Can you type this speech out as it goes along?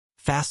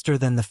Faster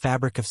than the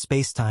fabric of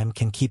space-time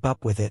can keep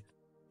up with it,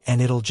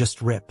 and it'll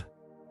just rip.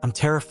 I'm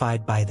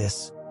terrified by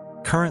this.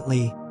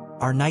 Currently,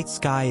 our night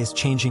sky is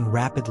changing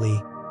rapidly,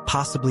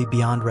 possibly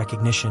beyond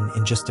recognition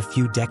in just a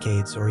few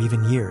decades or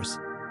even years.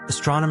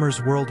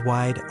 Astronomers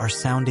worldwide are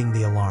sounding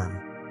the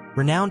alarm.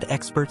 Renowned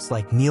experts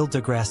like Neil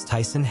deGrasse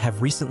Tyson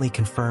have recently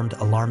confirmed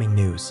alarming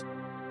news.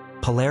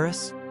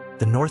 Polaris,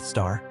 the North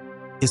Star,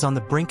 is on the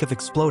brink of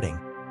exploding,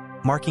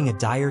 marking a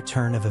dire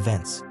turn of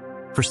events.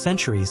 For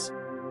centuries,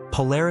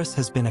 Polaris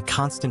has been a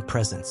constant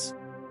presence,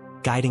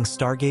 guiding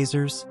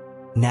stargazers,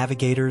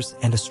 navigators,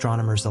 and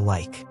astronomers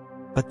alike.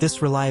 But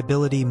this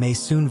reliability may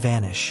soon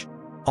vanish,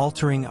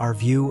 altering our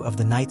view of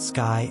the night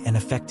sky and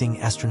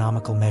affecting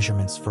astronomical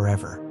measurements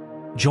forever.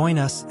 Join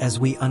us as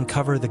we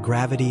uncover the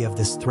gravity of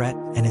this threat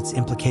and its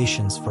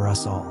implications for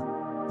us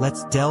all.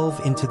 Let's delve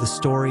into the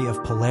story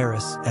of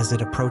Polaris as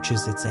it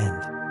approaches its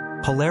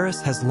end. Polaris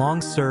has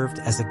long served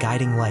as a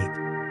guiding light,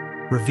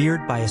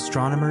 revered by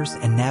astronomers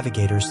and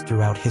navigators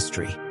throughout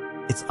history.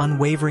 Its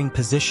unwavering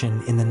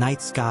position in the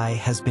night sky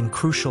has been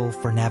crucial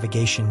for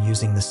navigation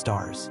using the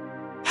stars.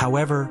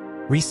 However,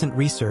 recent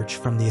research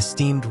from the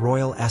esteemed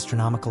Royal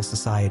Astronomical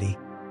Society,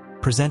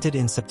 presented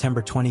in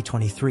September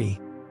 2023,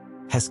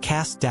 has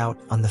cast doubt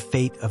on the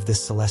fate of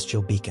this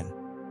celestial beacon.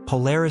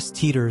 Polaris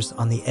teeters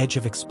on the edge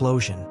of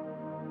explosion,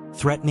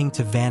 threatening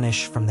to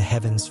vanish from the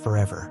heavens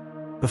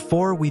forever.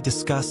 Before we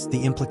discuss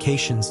the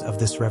implications of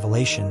this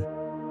revelation,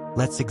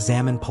 let's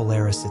examine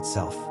Polaris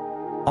itself.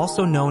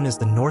 Also known as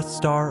the North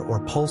Star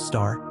or Pole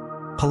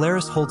Star,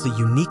 Polaris holds a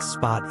unique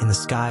spot in the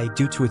sky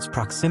due to its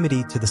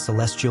proximity to the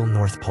celestial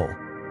North Pole.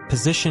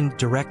 Positioned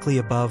directly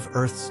above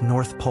Earth's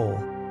North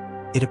Pole,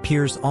 it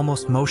appears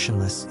almost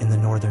motionless in the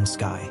northern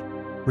sky.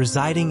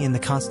 Residing in the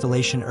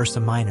constellation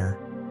Ursa Minor,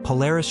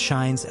 Polaris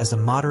shines as a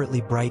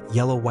moderately bright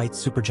yellow-white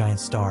supergiant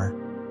star,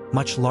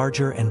 much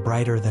larger and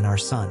brighter than our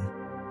Sun,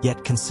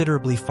 yet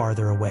considerably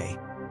farther away.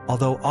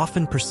 Although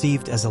often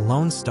perceived as a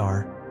lone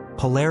star,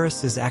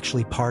 Polaris is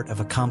actually part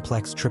of a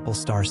complex triple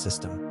star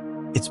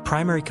system. Its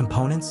primary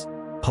components,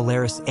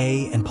 Polaris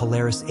A and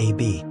Polaris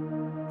AB,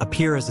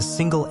 appear as a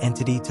single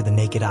entity to the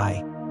naked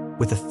eye,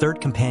 with a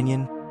third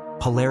companion,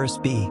 Polaris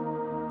B,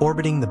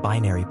 orbiting the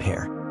binary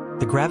pair.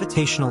 The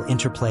gravitational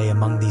interplay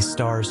among these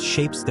stars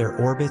shapes their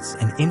orbits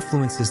and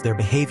influences their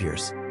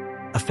behaviors,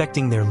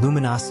 affecting their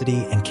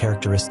luminosity and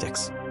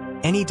characteristics.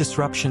 Any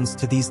disruptions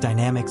to these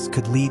dynamics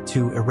could lead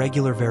to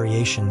irregular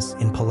variations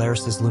in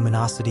Polaris's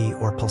luminosity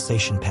or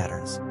pulsation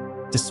patterns.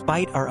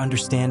 Despite our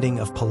understanding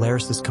of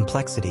Polaris's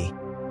complexity,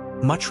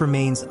 much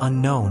remains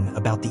unknown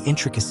about the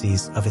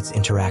intricacies of its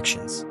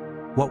interactions.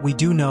 What we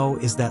do know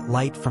is that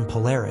light from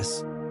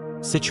Polaris,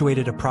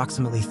 situated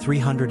approximately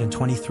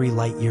 323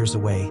 light-years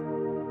away,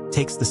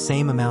 takes the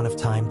same amount of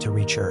time to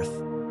reach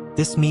Earth.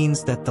 This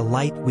means that the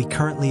light we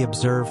currently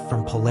observe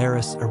from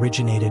Polaris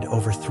originated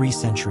over 3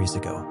 centuries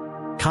ago.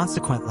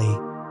 Consequently,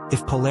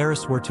 if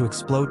Polaris were to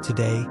explode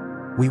today,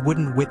 we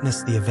wouldn't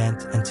witness the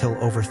event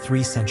until over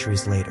 3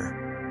 centuries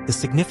later. The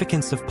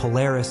significance of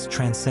Polaris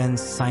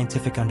transcends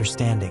scientific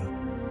understanding,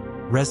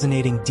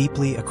 resonating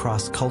deeply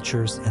across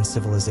cultures and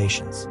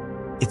civilizations.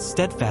 Its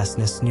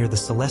steadfastness near the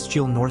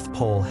celestial North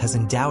Pole has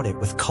endowed it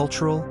with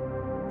cultural,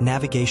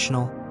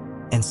 navigational,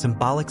 and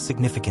symbolic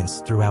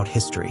significance throughout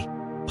history.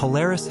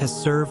 Polaris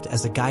has served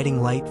as a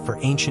guiding light for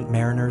ancient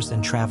mariners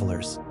and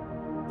travelers,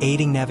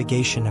 aiding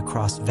navigation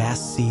across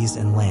vast seas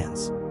and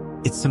lands.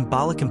 Its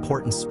symbolic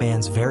importance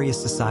spans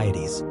various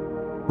societies,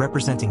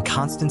 representing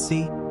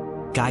constancy,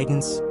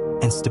 guidance,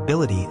 and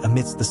stability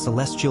amidst the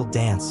celestial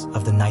dance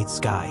of the night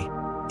sky.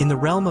 In the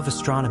realm of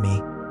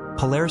astronomy,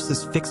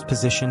 Polaris's fixed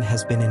position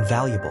has been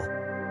invaluable,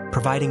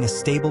 providing a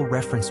stable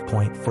reference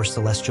point for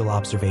celestial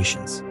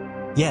observations.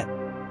 Yet,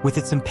 with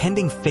its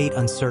impending fate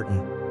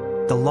uncertain,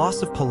 the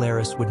loss of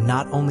Polaris would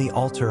not only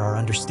alter our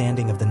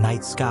understanding of the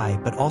night sky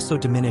but also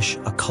diminish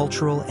a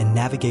cultural and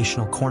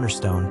navigational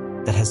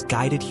cornerstone that has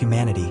guided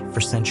humanity for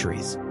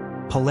centuries.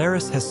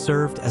 Polaris has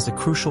served as a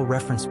crucial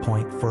reference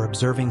point for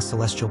observing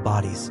celestial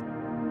bodies,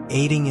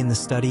 aiding in the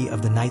study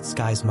of the night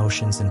sky's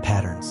motions and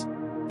patterns.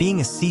 Being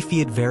a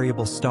Cepheid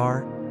variable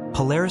star,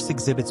 Polaris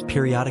exhibits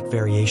periodic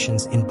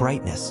variations in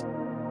brightness,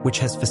 which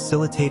has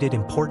facilitated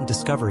important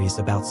discoveries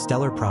about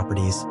stellar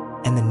properties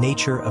and the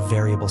nature of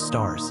variable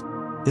stars.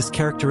 This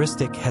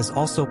characteristic has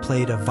also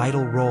played a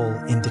vital role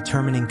in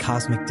determining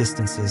cosmic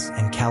distances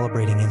and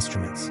calibrating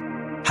instruments.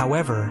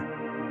 However,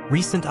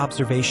 recent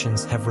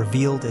observations have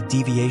revealed a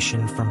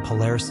deviation from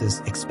Polaris's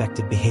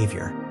expected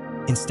behavior.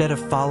 Instead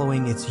of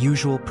following its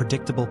usual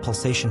predictable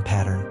pulsation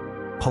pattern,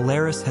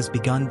 Polaris has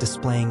begun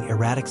displaying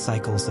erratic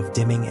cycles of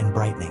dimming and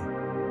brightening.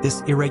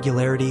 This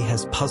irregularity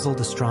has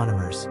puzzled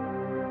astronomers,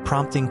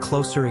 prompting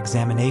closer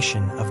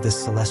examination of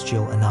this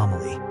celestial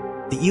anomaly.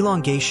 The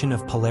elongation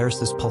of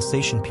Polaris's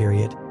pulsation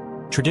period,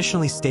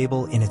 traditionally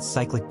stable in its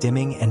cyclic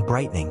dimming and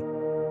brightening,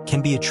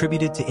 can be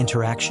attributed to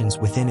interactions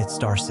within its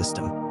star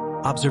system.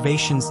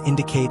 Observations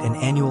indicate an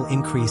annual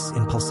increase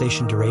in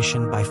pulsation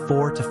duration by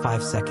 4 to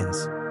 5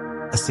 seconds,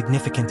 a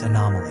significant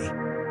anomaly.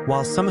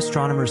 While some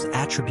astronomers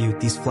attribute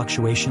these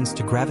fluctuations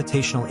to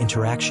gravitational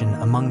interaction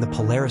among the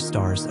Polaris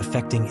stars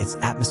affecting its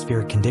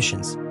atmospheric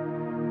conditions,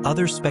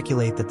 others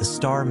speculate that the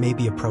star may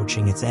be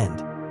approaching its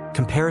end.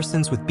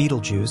 Comparisons with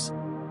Betelgeuse,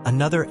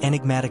 another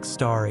enigmatic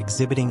star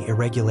exhibiting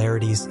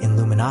irregularities in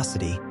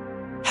luminosity,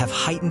 have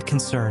heightened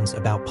concerns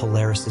about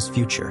Polaris's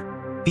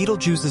future.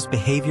 Betelgeuse's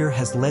behavior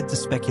has led to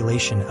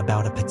speculation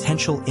about a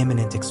potential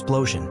imminent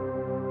explosion,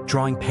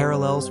 drawing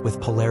parallels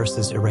with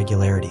Polaris's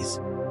irregularities.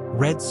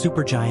 Red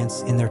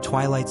supergiants in their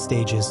twilight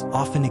stages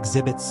often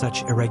exhibit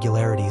such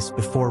irregularities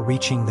before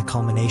reaching the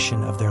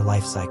culmination of their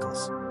life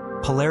cycles.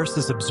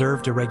 Polaris's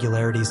observed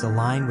irregularities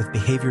align with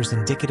behaviors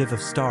indicative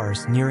of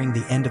stars nearing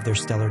the end of their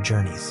stellar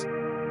journeys.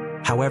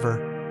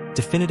 However,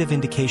 definitive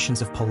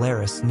indications of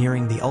Polaris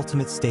nearing the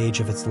ultimate stage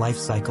of its life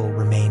cycle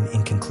remain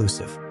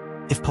inconclusive.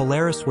 If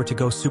Polaris were to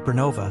go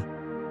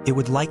supernova, it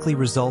would likely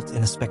result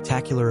in a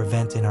spectacular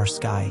event in our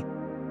sky,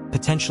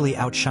 potentially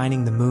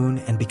outshining the moon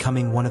and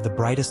becoming one of the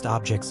brightest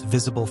objects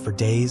visible for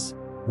days,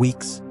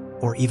 weeks,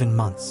 or even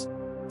months.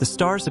 The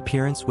star's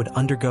appearance would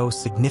undergo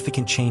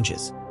significant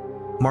changes,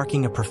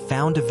 marking a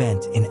profound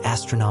event in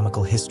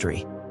astronomical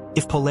history.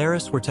 If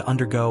Polaris were to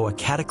undergo a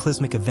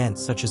cataclysmic event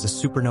such as a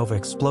supernova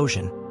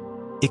explosion,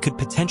 it could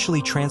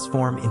potentially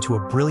transform into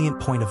a brilliant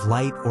point of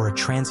light or a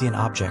transient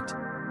object,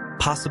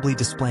 possibly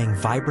displaying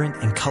vibrant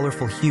and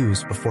colorful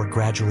hues before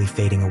gradually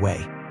fading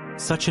away.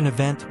 Such an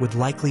event would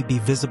likely be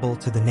visible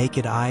to the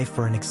naked eye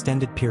for an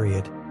extended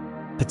period,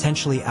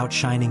 potentially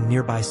outshining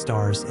nearby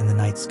stars in the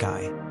night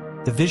sky.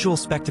 The visual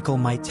spectacle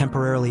might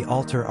temporarily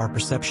alter our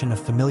perception of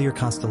familiar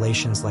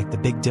constellations like the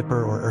Big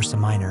Dipper or Ursa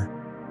Minor,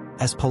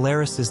 as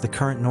Polaris is the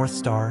current North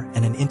Star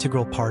and an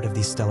integral part of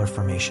these stellar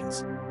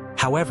formations.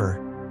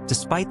 However,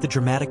 despite the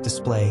dramatic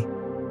display,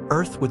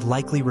 Earth would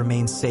likely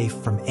remain safe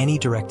from any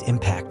direct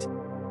impact,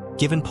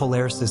 given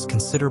Polaris's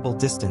considerable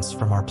distance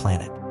from our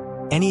planet.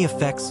 Any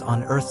effects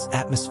on Earth's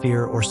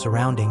atmosphere or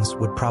surroundings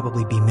would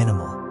probably be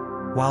minimal.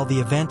 While the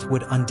event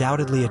would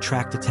undoubtedly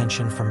attract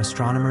attention from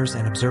astronomers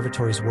and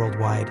observatories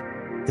worldwide,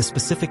 the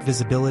specific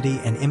visibility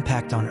and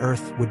impact on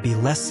Earth would be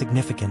less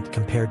significant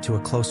compared to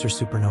a closer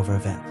supernova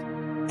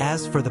event.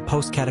 As for the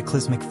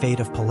post-cataclysmic fate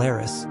of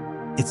Polaris,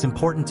 it's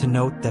important to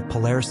note that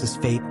Polaris's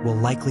fate will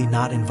likely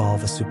not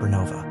involve a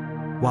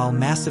supernova. While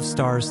massive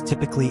stars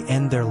typically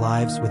end their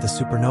lives with a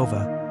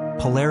supernova,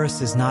 Polaris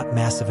is not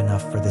massive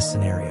enough for this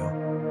scenario.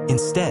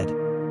 Instead,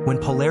 when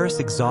Polaris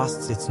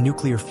exhausts its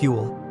nuclear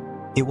fuel,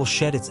 it will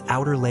shed its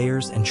outer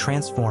layers and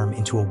transform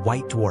into a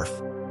white dwarf,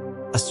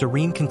 a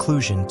serene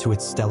conclusion to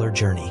its stellar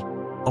journey.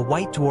 A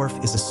white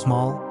dwarf is a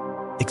small,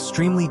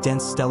 extremely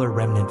dense stellar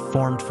remnant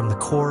formed from the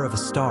core of a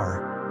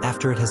star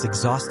after it has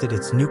exhausted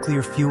its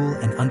nuclear fuel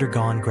and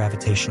undergone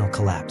gravitational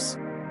collapse.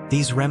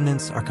 These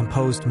remnants are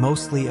composed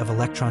mostly of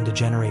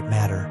electron-degenerate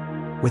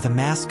matter, with a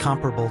mass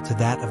comparable to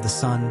that of the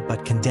Sun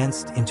but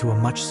condensed into a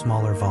much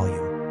smaller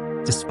volume.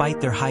 Despite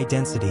their high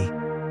density,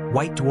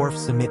 white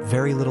dwarfs emit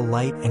very little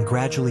light and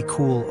gradually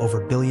cool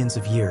over billions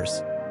of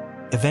years,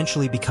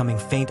 eventually becoming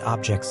faint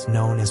objects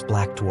known as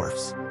black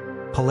dwarfs.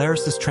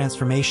 Polaris's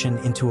transformation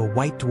into a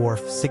white dwarf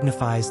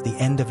signifies the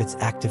end of its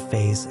active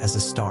phase as a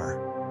star.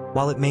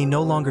 While it may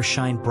no longer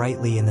shine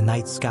brightly in the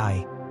night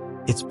sky,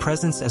 its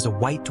presence as a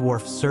white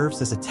dwarf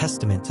serves as a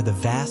testament to the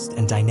vast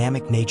and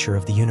dynamic nature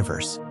of the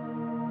universe,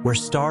 where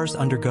stars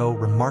undergo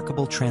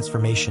remarkable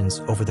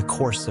transformations over the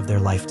course of their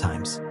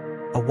lifetimes.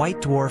 A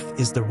white dwarf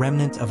is the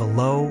remnant of a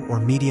low or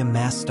medium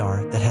mass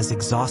star that has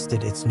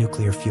exhausted its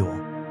nuclear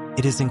fuel.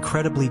 It is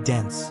incredibly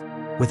dense,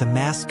 with a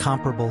mass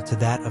comparable to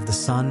that of the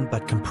Sun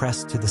but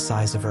compressed to the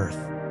size of Earth.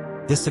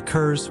 This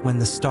occurs when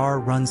the star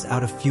runs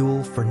out of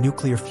fuel for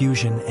nuclear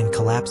fusion and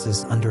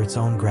collapses under its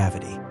own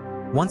gravity.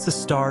 Once a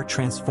star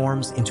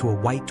transforms into a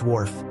white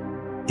dwarf,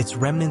 its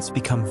remnants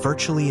become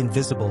virtually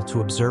invisible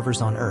to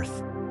observers on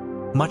Earth,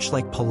 much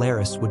like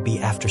Polaris would be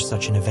after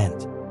such an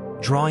event.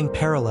 Drawing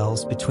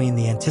parallels between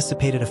the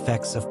anticipated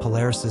effects of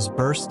Polaris's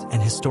burst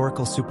and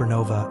historical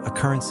supernova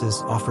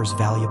occurrences offers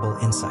valuable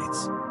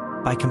insights.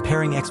 By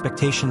comparing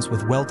expectations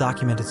with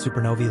well-documented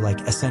supernovae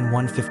like SN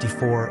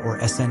 154 or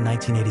SN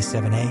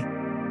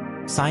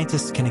 1987A,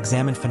 scientists can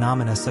examine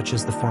phenomena such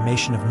as the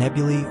formation of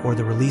nebulae or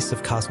the release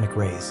of cosmic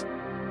rays,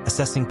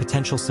 assessing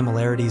potential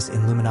similarities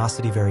in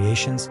luminosity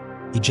variations,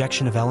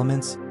 ejection of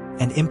elements,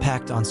 and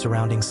impact on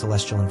surrounding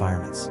celestial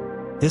environments.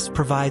 This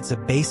provides a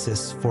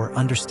basis for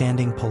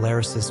understanding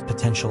Polaris's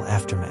potential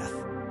aftermath.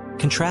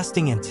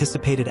 Contrasting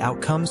anticipated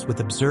outcomes with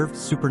observed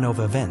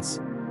supernova events,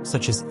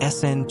 such as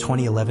SN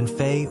 2011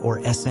 Fe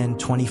or SN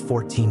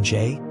 2014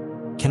 J,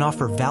 can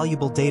offer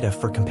valuable data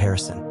for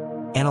comparison.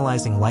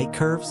 Analyzing light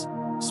curves,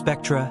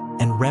 spectra,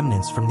 and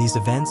remnants from these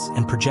events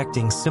and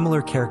projecting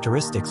similar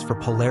characteristics for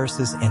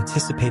Polaris's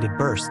anticipated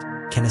burst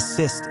can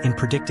assist in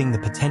predicting the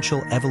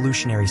potential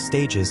evolutionary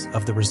stages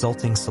of the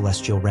resulting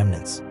celestial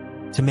remnants.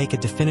 To make a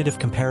definitive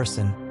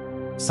comparison,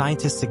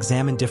 scientists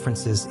examine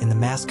differences in the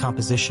mass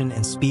composition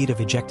and speed of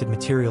ejected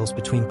materials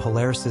between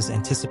Polaris's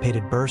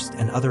anticipated burst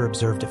and other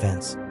observed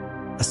events,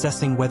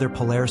 assessing whether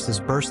Polaris's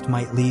burst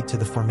might lead to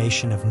the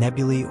formation of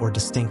nebulae or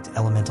distinct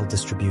elemental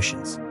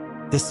distributions.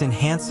 This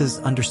enhances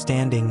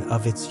understanding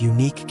of its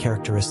unique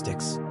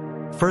characteristics.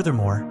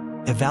 Furthermore,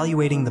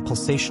 evaluating the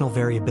pulsational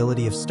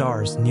variability of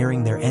stars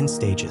nearing their end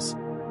stages,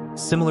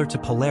 similar to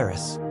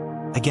Polaris,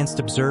 against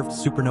observed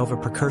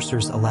supernova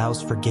precursors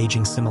allows for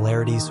gauging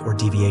similarities or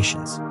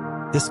deviations.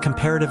 This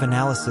comparative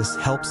analysis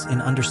helps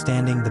in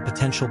understanding the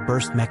potential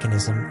burst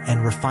mechanism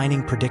and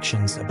refining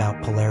predictions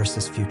about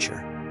Polaris's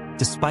future.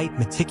 Despite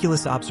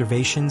meticulous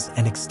observations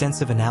and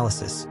extensive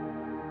analysis,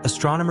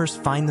 astronomers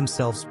find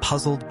themselves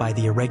puzzled by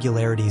the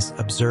irregularities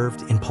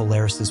observed in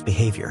Polaris's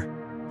behavior.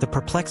 The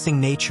perplexing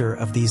nature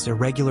of these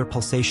irregular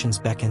pulsations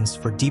beckons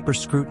for deeper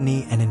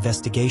scrutiny and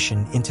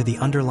investigation into the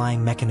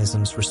underlying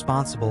mechanisms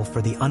responsible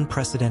for the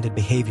unprecedented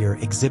behavior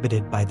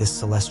exhibited by this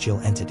celestial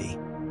entity.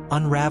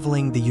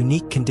 Unraveling the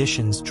unique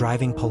conditions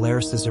driving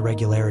Polaris's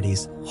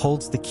irregularities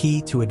holds the key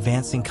to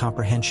advancing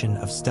comprehension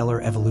of stellar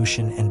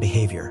evolution and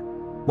behavior.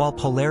 While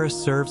Polaris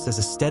serves as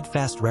a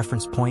steadfast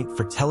reference point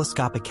for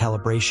telescopic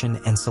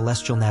calibration and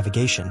celestial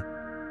navigation,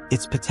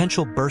 its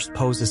potential burst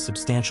poses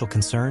substantial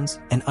concerns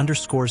and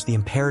underscores the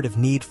imperative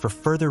need for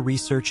further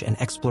research and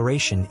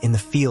exploration in the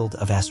field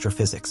of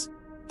astrophysics.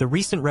 The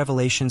recent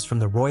revelations from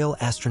the Royal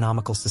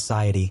Astronomical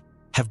Society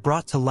have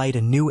brought to light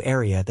a new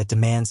area that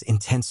demands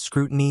intense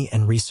scrutiny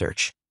and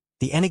research.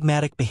 The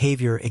enigmatic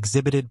behavior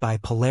exhibited by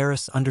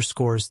Polaris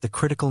underscores the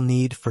critical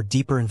need for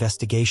deeper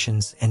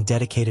investigations and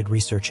dedicated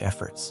research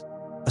efforts.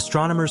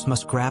 Astronomers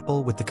must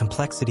grapple with the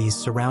complexities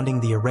surrounding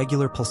the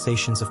irregular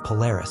pulsations of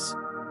Polaris,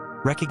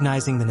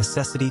 recognizing the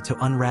necessity to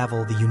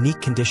unravel the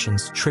unique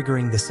conditions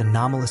triggering this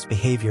anomalous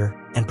behavior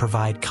and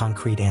provide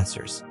concrete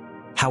answers.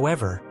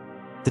 However,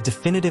 the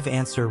definitive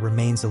answer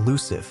remains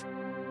elusive,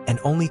 and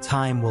only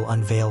time will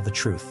unveil the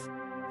truth.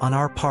 On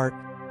our part,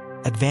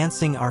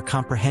 advancing our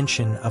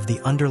comprehension of the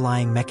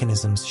underlying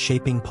mechanisms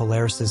shaping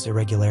Polaris's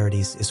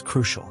irregularities is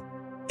crucial.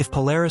 If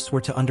Polaris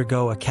were to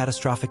undergo a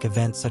catastrophic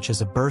event such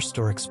as a burst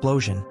or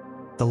explosion,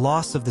 the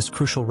loss of this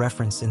crucial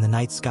reference in the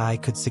night sky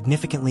could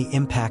significantly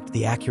impact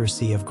the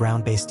accuracy of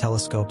ground-based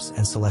telescopes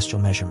and celestial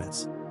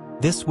measurements.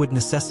 This would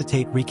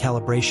necessitate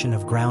recalibration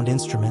of ground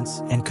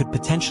instruments and could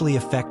potentially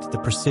affect the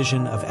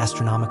precision of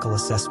astronomical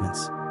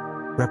assessments,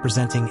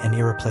 representing an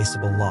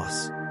irreplaceable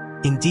loss.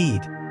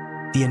 Indeed,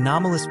 the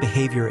anomalous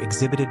behavior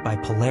exhibited by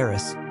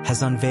Polaris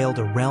has unveiled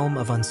a realm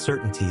of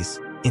uncertainties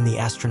in the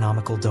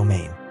astronomical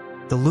domain.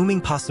 The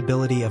looming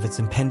possibility of its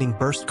impending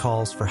burst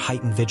calls for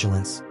heightened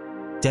vigilance,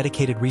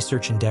 dedicated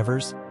research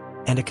endeavors,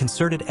 and a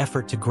concerted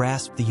effort to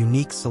grasp the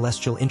unique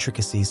celestial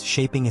intricacies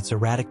shaping its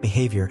erratic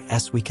behavior.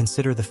 As we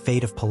consider the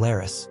fate of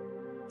Polaris,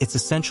 it's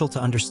essential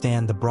to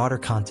understand the broader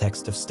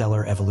context of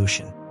stellar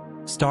evolution.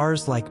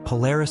 Stars like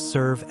Polaris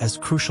serve as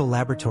crucial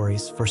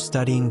laboratories for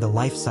studying the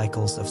life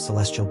cycles of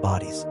celestial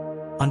bodies.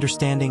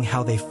 Understanding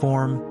how they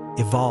form,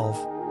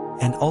 evolve,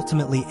 and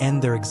ultimately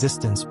end their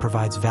existence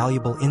provides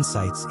valuable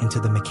insights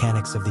into the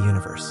mechanics of the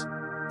universe.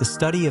 The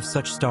study of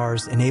such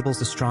stars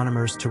enables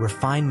astronomers to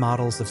refine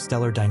models of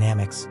stellar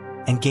dynamics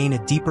and gain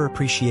a deeper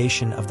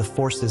appreciation of the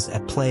forces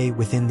at play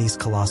within these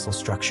colossal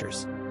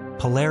structures.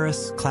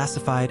 Polaris,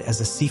 classified as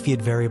a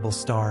Cepheid variable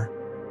star,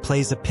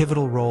 plays a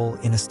pivotal role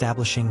in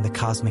establishing the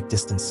cosmic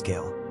distance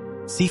scale.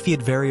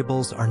 Cepheid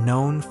variables are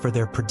known for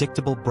their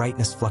predictable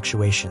brightness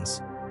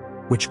fluctuations,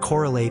 which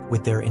correlate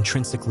with their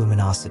intrinsic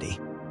luminosity.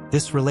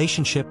 This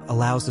relationship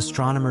allows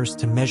astronomers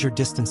to measure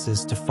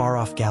distances to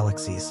far-off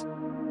galaxies,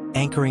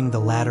 anchoring the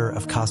ladder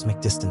of cosmic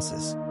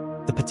distances.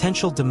 The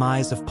potential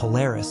demise of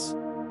Polaris,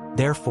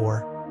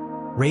 therefore,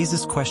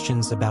 raises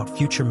questions about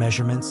future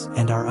measurements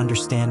and our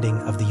understanding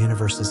of the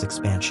universe's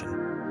expansion.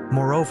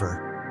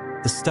 Moreover,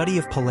 the study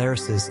of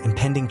Polaris's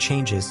impending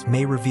changes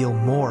may reveal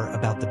more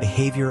about the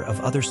behavior of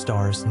other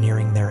stars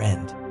nearing their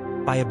end.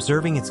 By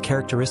observing its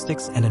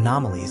characteristics and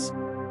anomalies,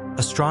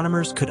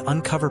 astronomers could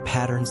uncover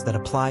patterns that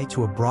apply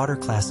to a broader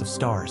class of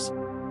stars,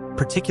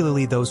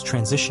 particularly those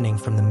transitioning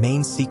from the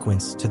main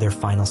sequence to their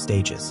final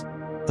stages.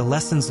 The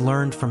lessons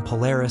learned from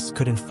Polaris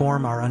could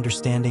inform our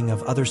understanding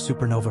of other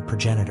supernova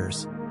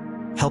progenitors,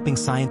 helping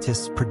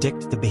scientists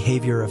predict the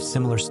behavior of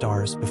similar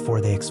stars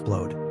before they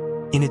explode.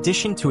 In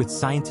addition to its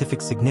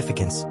scientific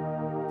significance,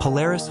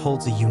 Polaris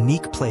holds a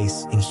unique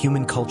place in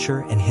human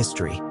culture and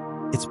history.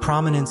 Its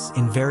prominence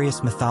in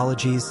various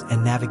mythologies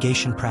and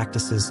navigation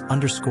practices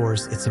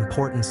underscores its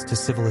importance to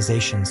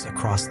civilizations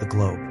across the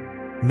globe.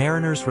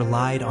 Mariners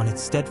relied on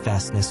its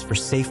steadfastness for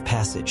safe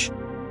passage,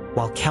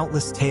 while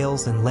countless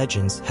tales and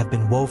legends have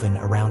been woven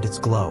around its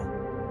glow.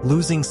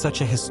 Losing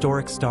such a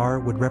historic star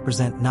would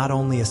represent not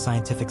only a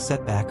scientific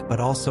setback but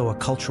also a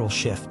cultural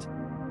shift,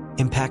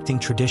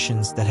 impacting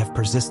traditions that have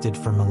persisted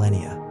for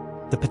millennia.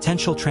 The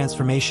potential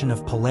transformation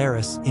of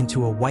Polaris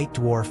into a white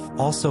dwarf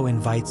also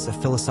invites a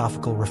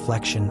philosophical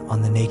reflection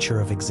on the nature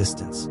of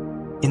existence.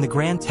 In the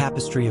grand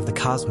tapestry of the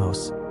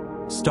cosmos,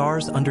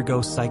 stars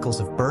undergo cycles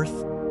of birth,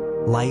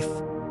 life,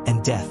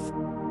 and death,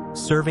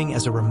 serving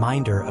as a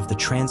reminder of the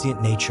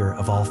transient nature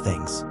of all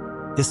things.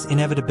 This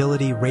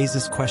inevitability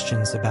raises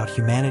questions about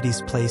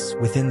humanity's place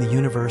within the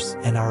universe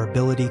and our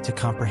ability to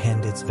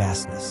comprehend its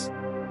vastness.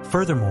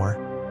 Furthermore,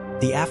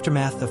 The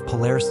aftermath of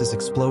Polaris's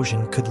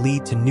explosion could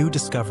lead to new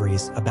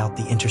discoveries about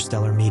the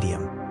interstellar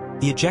medium.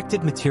 The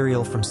ejected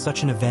material from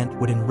such an event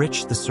would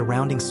enrich the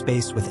surrounding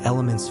space with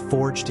elements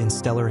forged in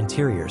stellar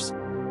interiors,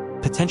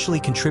 potentially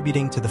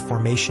contributing to the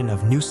formation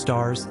of new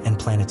stars and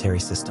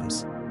planetary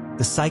systems.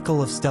 The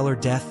cycle of stellar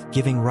death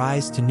giving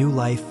rise to new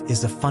life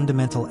is a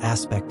fundamental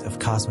aspect of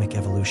cosmic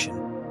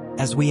evolution.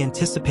 As we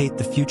anticipate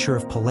the future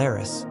of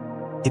Polaris,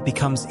 it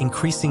becomes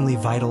increasingly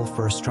vital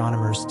for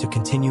astronomers to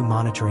continue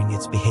monitoring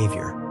its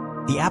behavior.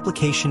 The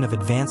application of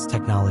advanced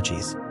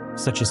technologies,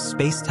 such as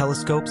space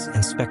telescopes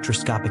and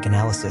spectroscopic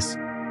analysis,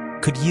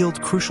 could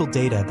yield crucial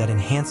data that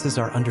enhances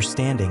our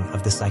understanding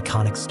of this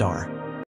iconic star.